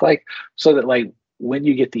going to look like, so that like when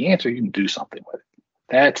you get the answer, you can do something with it.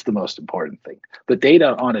 That's the most important thing. The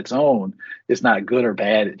data on its own is not good or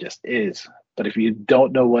bad. It just is. But if you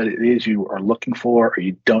don't know what it is you are looking for, or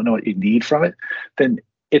you don't know what you need from it, then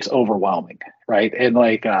it's overwhelming, right? And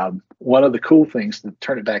like one of the cool things, to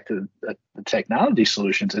turn it back to the technology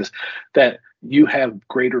solutions, is that you have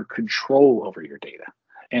greater control over your data.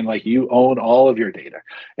 And like you own all of your data.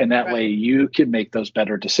 And that way you can make those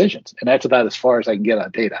better decisions. And that's about as far as I can get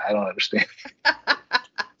on data. I don't understand.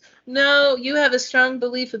 No, you have a strong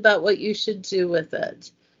belief about what you should do with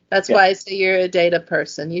it. That's why I say you're a data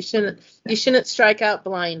person. You shouldn't strike out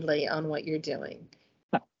blindly on what you're doing.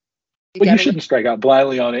 You shouldn't strike out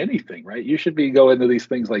blindly on anything, right? You should go into these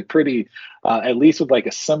things like pretty, at least with like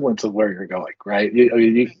a semblance of where you're going, right?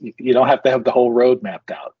 You don't have to have the whole road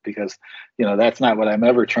mapped out, because, that's not what I'm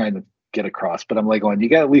ever trying to get across. But I'm like you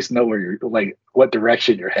got to at least know where you're, like what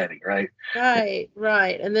direction you're heading, right?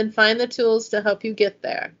 Right. And then find the tools to help you get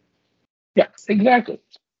there. Yeah, exactly.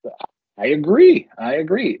 I agree.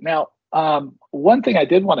 Now, one thing I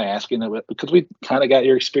did want to ask you, because we kind of got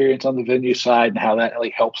your experience on the venue side and how that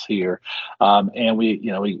like helps here, and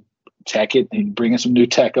we tech it and bringing some new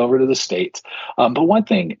tech over to the States. But one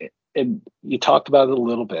thing, and you talked about it a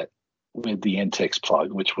little bit with the Intix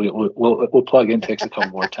plug, which we'll plug Intix a couple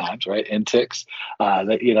more times, right? Intix,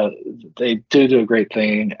 they do a great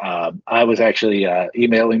thing. I was actually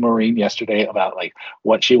emailing Maureen yesterday about like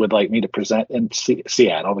what she would like me to present in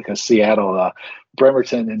Seattle, because Seattle,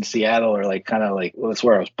 Bremerton and Seattle are like kind of like, well, that's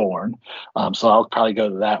where I was born. So I'll probably go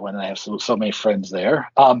to that one, and I have so many friends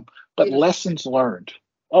there. But lessons learned.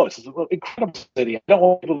 Oh, it's an incredible city. I don't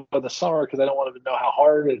want people to go in the summer because I don't want them to know how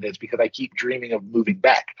hard it is, because I keep dreaming of moving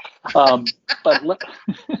back. But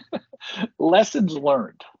lessons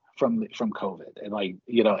learned from COVID, and like,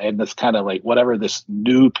 and this kind of like whatever this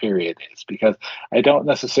new period is, because I don't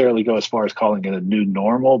necessarily go as far as calling it a new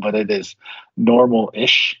normal, but it is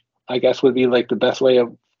normal-ish, I guess would be like the best way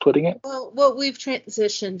of putting it. Well, what we've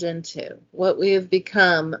transitioned into, what we have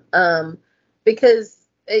become, because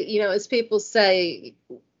as people say,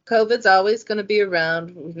 COVID's always going to be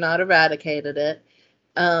around. We've not eradicated it.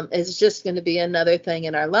 is just going to be another thing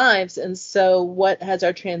in our lives. And so what has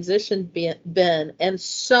our transition been? And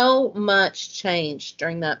so much changed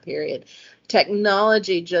during that period.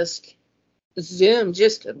 Technology just Zoom,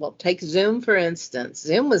 take Zoom, for instance.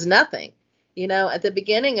 Zoom was nothing. At the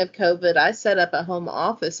beginning of COVID, I set up a home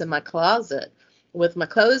office in my closet with my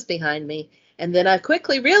clothes behind me. And then I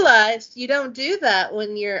quickly realized you don't do that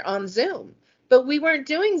when you're on Zoom. But we weren't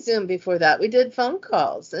doing Zoom before that. We did phone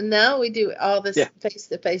calls. And now we do all this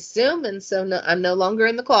face-to-face Zoom. And so I'm no longer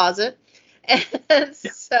in the closet. And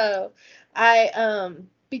so I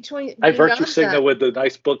virtue signal with the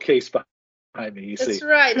nice bookcase behind me, That's see.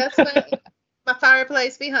 right. That's my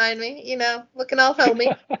fireplace behind me, looking all homey.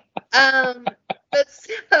 But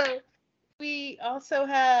so we also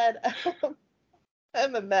had,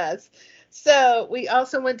 I'm a mess. So we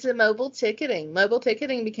also went to mobile ticketing. Mobile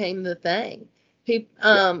ticketing became the thing.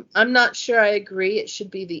 I'm not sure I agree it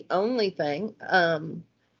should be the only thing,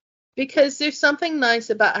 because there's something nice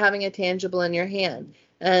about having a tangible in your hand,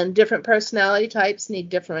 and different personality types need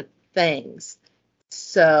different things.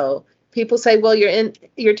 So people say, well, your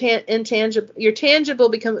tangible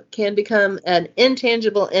can become an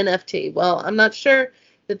intangible NFT. Well, I'm not sure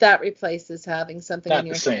that replaces having something in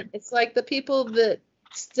your hand. It's like the people that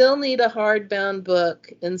still need a hardbound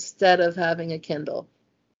book instead of having a Kindle.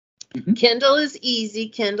 Mm-hmm. Kindle is easy.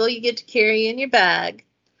 Kindle you get to carry in your bag.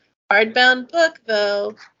 Hardbound book,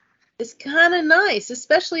 though, is kind of nice,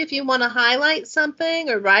 especially if you want to highlight something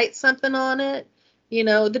or write something on it.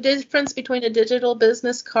 The difference between a digital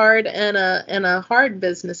business card and a hard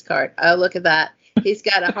business card. Oh, look at that. He's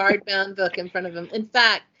got a hardbound book in front of him. In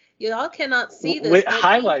fact, you all cannot see this, but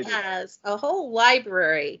he has a whole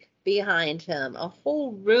library behind him. A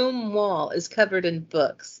whole room wall is covered in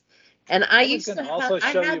books. And I used to also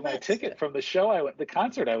show you my ticket from the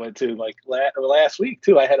concert I went to last week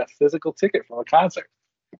too. I had a physical ticket from a concert.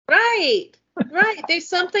 Right. There's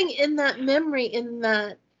something in that memory, in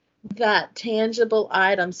that tangible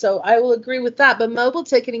item. So I will agree with that. But mobile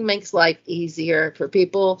ticketing makes life easier for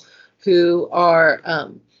people who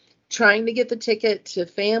are trying to get the ticket to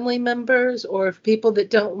family members, or people that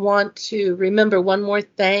don't want to remember one more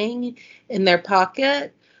thing in their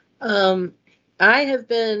pocket. I have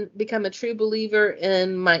become a true believer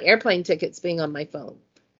in my airplane tickets being on my phone.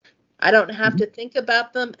 I don't have to think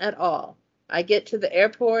about them at all. I get to the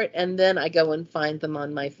airport and then I go and find them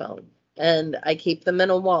on my phone, and I keep them in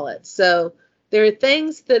a wallet. So there are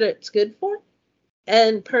things that it's good for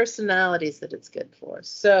and personalities that it's good for.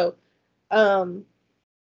 So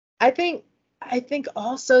I think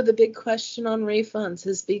also the big question on refunds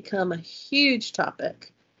has become a huge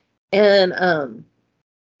topic, and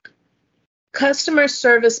customer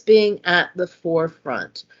service being at the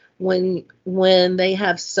forefront when they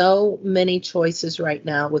have so many choices right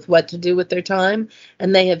now with what to do with their time,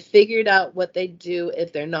 and they have figured out what they do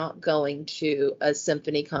if they're not going to a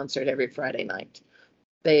symphony concert every Friday night.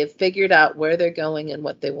 They have figured out where they're going and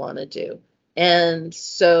what they want to do. And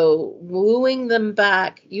so wooing them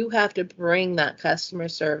back, you have to bring that customer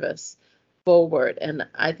service forward. And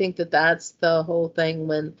I think that that's the whole thing.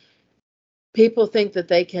 When people think that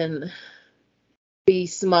they can be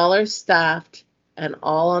smaller staffed and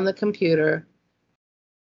all on the computer,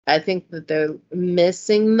 I think that they're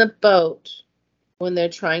missing the boat when they're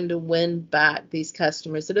trying to win back these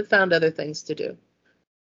customers that have found other things to do.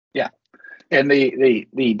 Yeah. And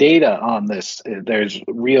the data on this, there's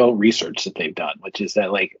real research that they've done, which is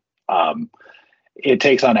that it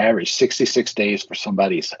takes on average 66 days for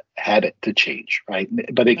somebody's habit to change, right?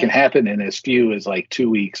 But it can happen in as few as 2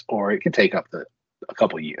 weeks, or it can take up to a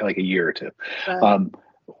couple of years, like a year or two. Right.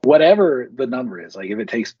 Whatever the number is, if it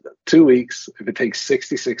takes 2 weeks, if it takes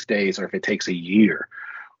 66 days, or if it takes a year,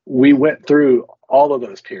 we went through all of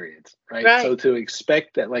those periods, right? So to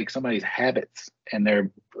expect that somebody's habits and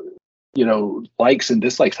their likes and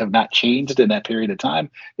dislikes have not changed in that period of time,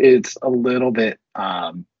 it's a little bit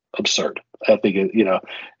absurd, I think.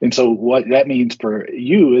 And so what that means for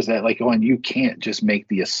you is that you can't just make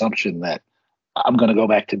the assumption that I'm going to go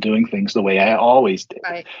back to doing things the way I always did.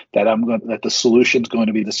 Right. That the solution's going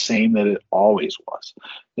to be the same that it always was.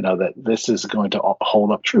 That this is going to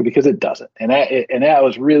hold up true, because it doesn't. And that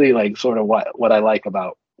was really sort of what I like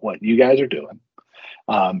about what you guys are doing.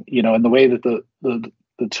 And the way that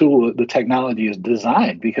the tool, the technology is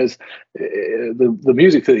designed, because the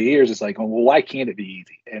music to the ears is well, why can't it be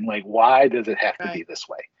easy? And why does it have to be this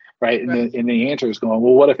way? Right. And the answer is going,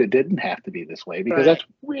 well, what if it didn't have to be this way? Because that's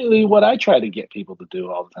really what I try to get people to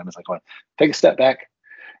do all the time. It's take a step back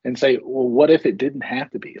and say, well, what if it didn't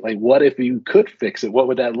have to be? What if you could fix it? What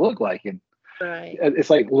would that look like? And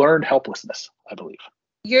it's learned helplessness, I believe.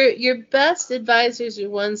 Your best advisors are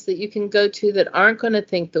ones that you can go to that aren't going to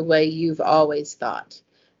think the way you've always thought.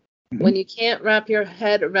 Mm-hmm. When you can't wrap your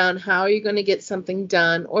head around how you're going to get something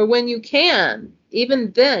done, or when you can,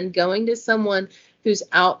 even then, going to someone who's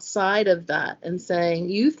outside of that and saying,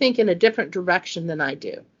 you think in a different direction than I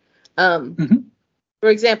do. Mm-hmm. For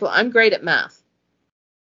example, I'm great at math,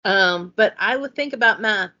 but I would think about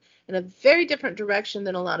math in a very different direction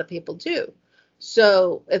than a lot of people do.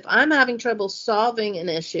 So if I'm having trouble solving an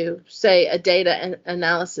issue, say a data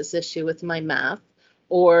analysis issue with my math,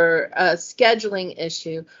 or a scheduling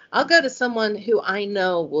issue, I'll go to someone who I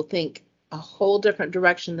know will think a whole different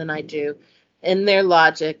direction than I do in their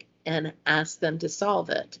logic and ask them to solve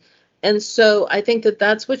it. And so I think that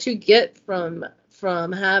that's what you get from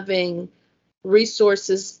having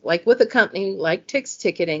resources like with a company like Tix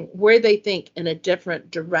Ticketing, where they think in a different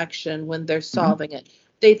direction when they're solving it.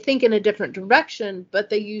 They think in a different direction,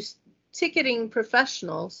 but they use ticketing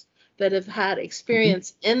professionals that have had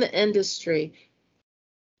experience in the industry,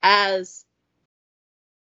 as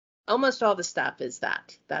almost all the staff is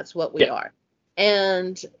that. That's what we are.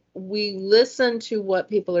 And we listen to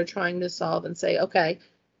what people are trying to solve and say, okay,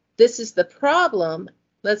 this is the problem.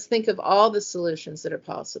 Let's think of all the solutions that are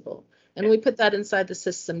possible. And we put that inside the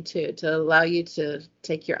system too, to allow you to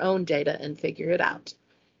take your own data and figure it out.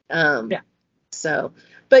 So,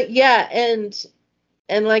 but yeah, and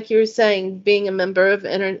like you were saying, being a member of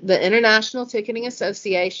the International Ticketing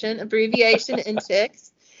Association, abbreviation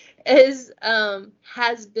INTIX,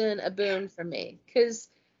 has been a boon for me. Because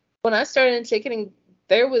when I started in ticketing,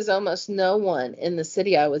 there was almost no one in the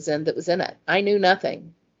city I was in that was in it. I knew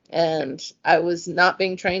nothing, and I was not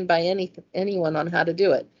being trained by anyone on how to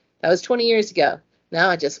do it. That was 20 years ago. Now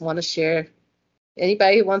I just want to share.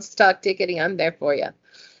 Anybody who wants to talk ticketing, I'm there for you.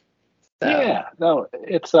 So. Yeah, no,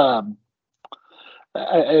 it's I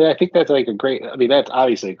think that's like a great. I mean, that's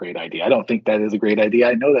obviously a great idea. I don't think that is a great idea.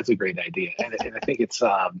 I know that's a great idea, and I think it's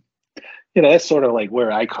that's sort of like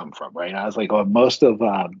where I come from, right? I was like, well, most of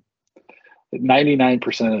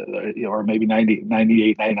 99%, or maybe 90,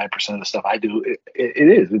 98, 99% of the stuff I do,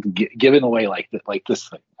 it's giving away like this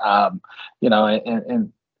thing, and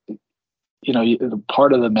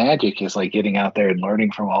part of the magic is like getting out there and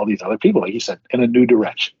learning from all these other people, like you said, in a new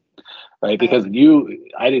direction. Right, because I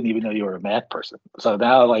didn't even know you were a math person. So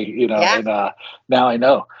now, and now I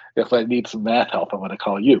know if I need some math help, I'm going to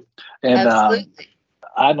call you. And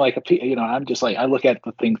I'm like I'm just like, I look at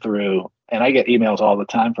the thing through, and I get emails all the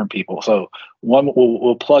time from people. So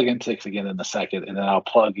we'll plug in Tix again in a second, and then I'll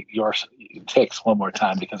plug your Tix one more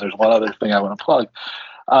time because there's one other thing I want to plug.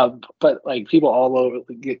 But like people all over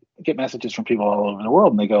get messages from people all over the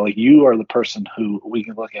world, and they go like, you are the person who we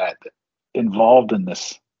can look at involved in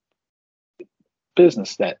this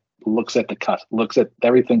business that looks at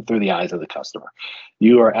everything through the eyes of the customer.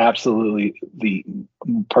 You are absolutely the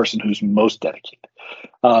person who's most dedicated,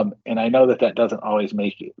 and I know that doesn't always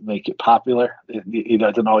make it popular. It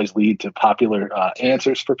doesn't always lead to popular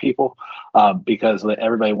answers for people, because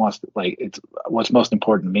everybody wants to, like, it's what's most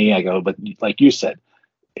important to me. I go, but like you said,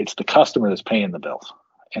 it's the customer that's paying the bills,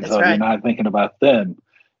 and so if you're not thinking about them,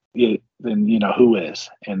 then who is.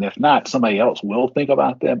 And if not, somebody else will think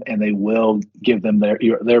about them, and they will give them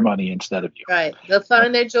their money instead of you. Right, they'll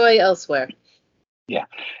find their joy elsewhere. Yeah.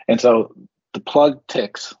 And so the plug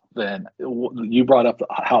Tix, then you brought up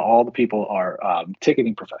how all the people are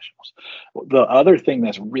ticketing professionals. The other thing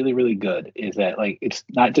that's really, really good is that, like, it's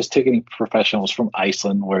not just ticketing professionals from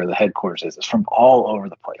Iceland where the headquarters is. It's from all over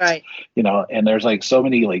the place. Right. And there's like so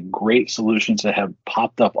many like great solutions that have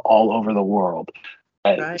popped up all over the world.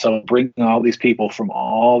 Right. So bringing all these people from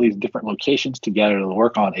all these different locations together to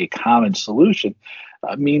work on a common solution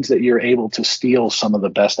means that you're able to steal some of the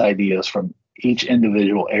best ideas from each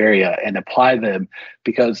individual area and apply them,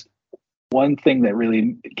 because one thing that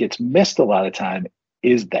really gets missed a lot of time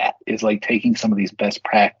is like taking some of these best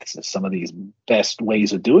practices, some of these best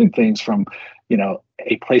ways of doing things from,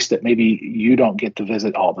 a place that maybe you don't get to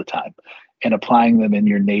visit all the time, and applying them in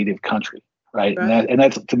your native country. Right. And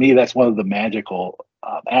that's, to me, that's one of the magical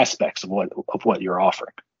aspects of what you're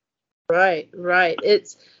offering. Right.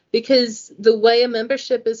 It's because the way a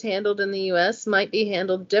membership is handled in the U.S. might be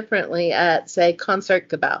handled differently at, say,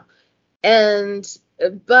 Concertgebouw.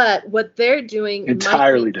 But what they're doing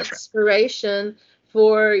entirely might be different inspiration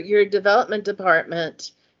for your development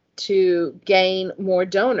department to gain more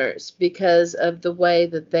donors because of the way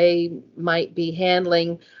that they might be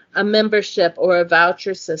handling a membership or a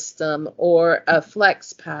voucher system or a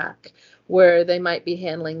flex pack, where they might be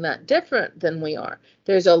handling that different than we are.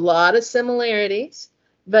 There's a lot of similarities,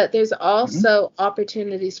 But there's also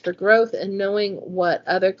opportunities for growth and knowing what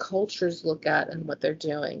other cultures look at and what they're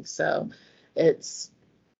doing. So it's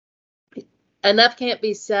enough can't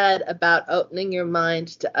be said about opening your mind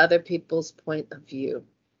to other people's point of view.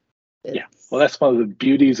 Yeah, well, that's one of the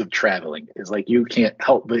beauties of traveling, is like you can't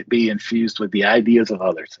help but be infused with the ideas of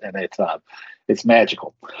others, and it's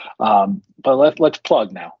magical. But let's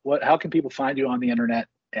plug now. How can people find you on the internet?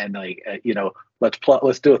 And like let's throw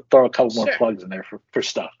a couple more plugs in there for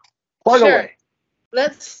stuff. Plug away.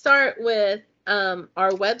 Let's start with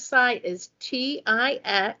our website is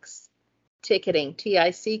TIX Ticketing,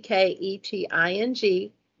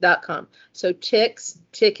 TICKETING.com. So TIX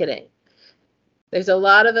Ticketing. There's a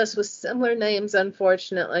lot of us with similar names,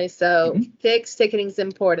 unfortunately. So TIX Ticketing is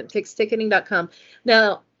important. TIXTicketing.com.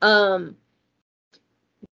 Now,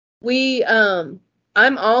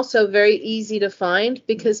 I'm also very easy to find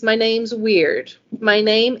because my name's weird. My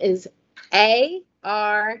name is AREN.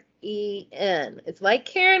 It's like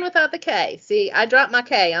Karen without the K. See, I dropped my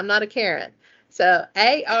K. I'm not a Karen. So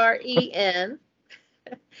AREN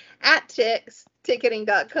at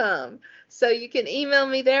TIXTicketing.com. So you can email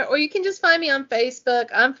me there, or you can just find me on Facebook.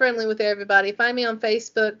 I'm friendly with everybody. Find me on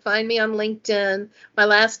Facebook. Find me on LinkedIn. My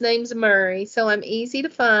last name's Murray, so I'm easy to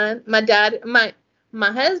find. My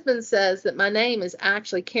husband says that my name is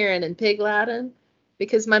actually Karen in Pig Latin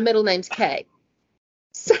because my middle name's Kay.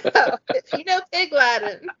 So if you know Pig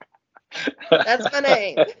Latin, that's my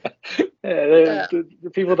name. Yeah,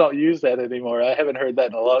 the people don't use that anymore. I haven't heard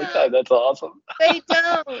that in a long time. That's awesome. They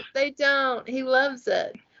don't. He loves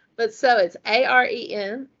it. But so it's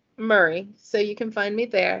AREN Murray. So you can find me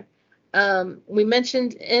there. We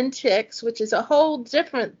mentioned INTIX, which is a whole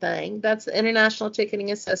different thing. That's the International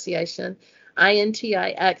Ticketing Association,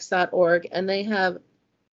 INTIX.org, and they have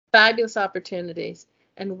fabulous opportunities.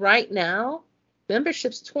 And right now,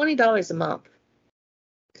 membership's $20 a month.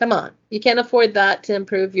 Come on, you can't afford that to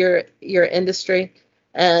improve your industry.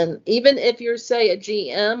 And even if you're, say, a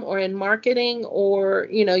GM or in marketing, or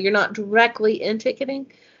you're not directly in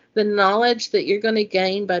ticketing, the knowledge that you're going to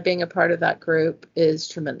gain by being a part of that group is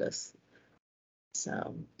tremendous.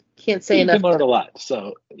 So can't say enough. You can learn a lot.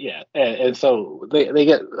 So yeah, and so they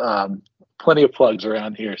get plenty of plugs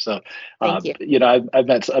around here. So Thank you. I've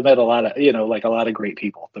met a lot of a lot of great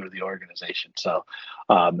people through the organization. So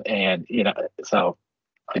so.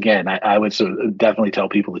 Again, I would definitely tell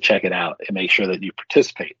people to check it out and make sure that you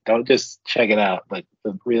participate. Don't just check it out, but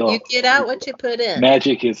the real you get out what you put in.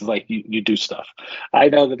 Magic is like you do stuff. I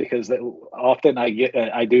know that because often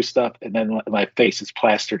I do stuff and then my face is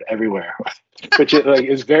plastered everywhere, which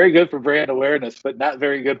is very good for brand awareness, but not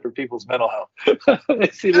very good for people's mental health. I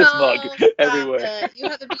see this mug everywhere. You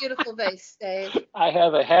have a beautiful face, Dave. I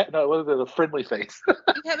have a hat. No, what is it? A friendly face.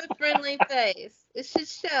 You have a friendly face. It should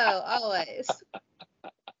show always.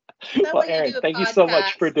 Well, Erin, thank you so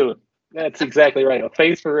much for doing. That's exactly right. A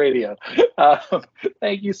face for radio.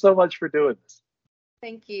 Thank you so much for doing this.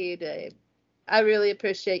 Thank you, Dave. I really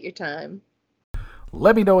appreciate your time.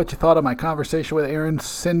 Let me know what you thought of my conversation with Erin.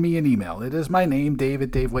 Send me an email. It is my name,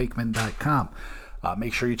 dave@davewakeman.com.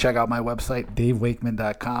 Make sure you check out my website,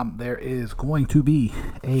 davewakeman.com. There is going to be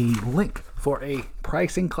a link for a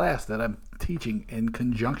pricing class that I'm teaching in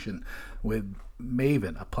conjunction with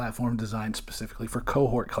Maven, a platform designed specifically for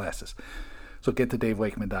cohort classes. So get to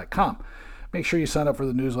davewakeman.com. Make sure you sign up for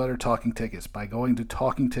the newsletter Talking Tickets by going to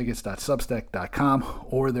talkingtickets.substack.com,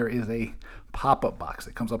 or there is a pop-up box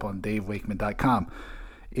that comes up on davewakeman.com.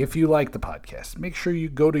 If you like the podcast, make sure you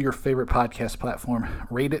go to your favorite podcast platform,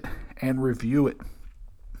 rate it, and review it.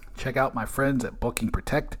 Check out my friends at Booking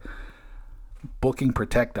Protect,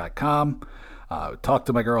 bookingprotect.com. Talk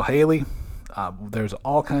to my girl Haley. There's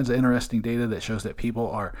all kinds of interesting data that shows that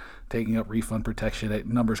people are taking up refund protection at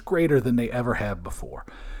numbers greater than they ever have before.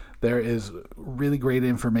 There is really great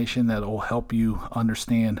information that will help you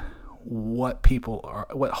understand what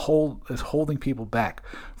is holding people back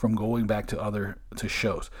from going back to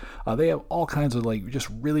shows. They have all kinds of just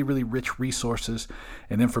really, really rich resources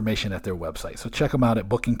and information at their website. So check them out at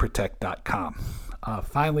bookingprotect.com.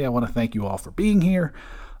 Finally, I want to thank you all for being here.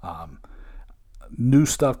 New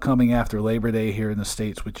stuff coming after Labor Day here in the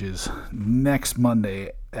States, which is next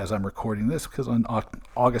Monday as I'm recording this, because on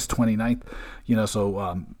August 29th,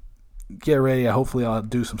 so get ready. Hopefully I'll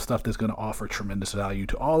do some stuff that's going to offer tremendous value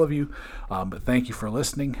to all of you. But thank you for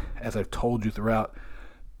listening. As I've told you throughout,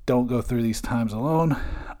 don't go through these times alone.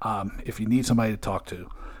 If you need somebody to talk to,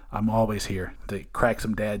 I'm always here to crack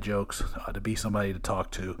some dad jokes, to be somebody to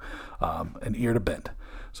talk to, an ear to bend.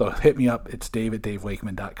 So hit me up. It's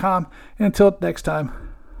Dave@davewakeman.com. And until next time,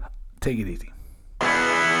 take it easy.